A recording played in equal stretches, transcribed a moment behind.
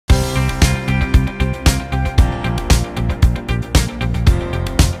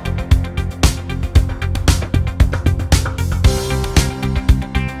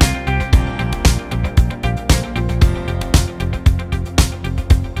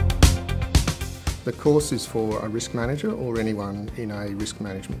The course is for a risk manager or anyone in a risk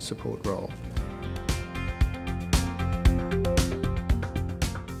management support role.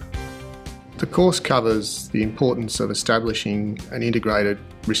 The course covers the importance of establishing an integrated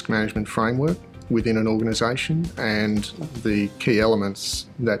risk management framework within an organisation and the key elements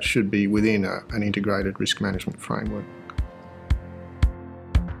that should be within an integrated risk management framework.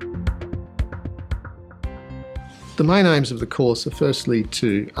 The main aims of the course are firstly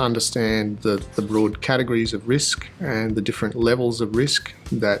to understand the broad categories of risk and the different levels of risk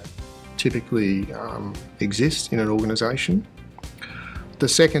that typically exist in an organisation. The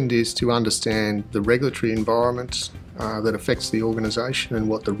second is to understand the regulatory environment that affects the organisation and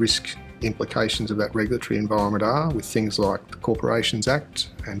what the risk implications of that regulatory environment are, with things like the Corporations Act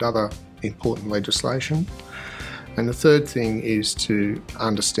and other important legislation. And the third thing is to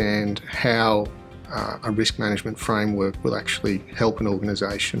understand how a risk management framework will actually help an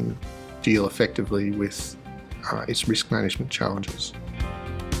organisation deal effectively with its risk management challenges.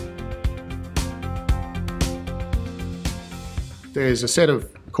 There's a set of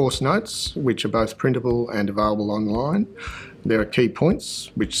course notes which are both printable and available online. There are key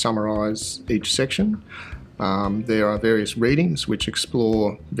points which summarise each section. There are various readings which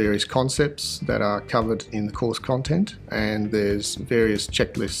explore various concepts that are covered in the course content, and there's various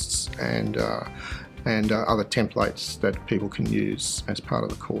checklists and other templates that people can use as part of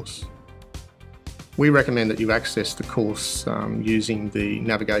the course. We recommend that you access the course using the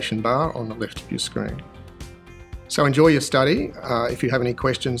navigation bar on the left of your screen. So enjoy your study. If you have any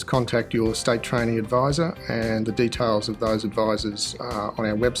questions, contact your state training advisor, and the details of those advisors are on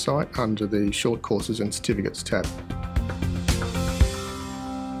our website under the Short Courses and Certificates tab.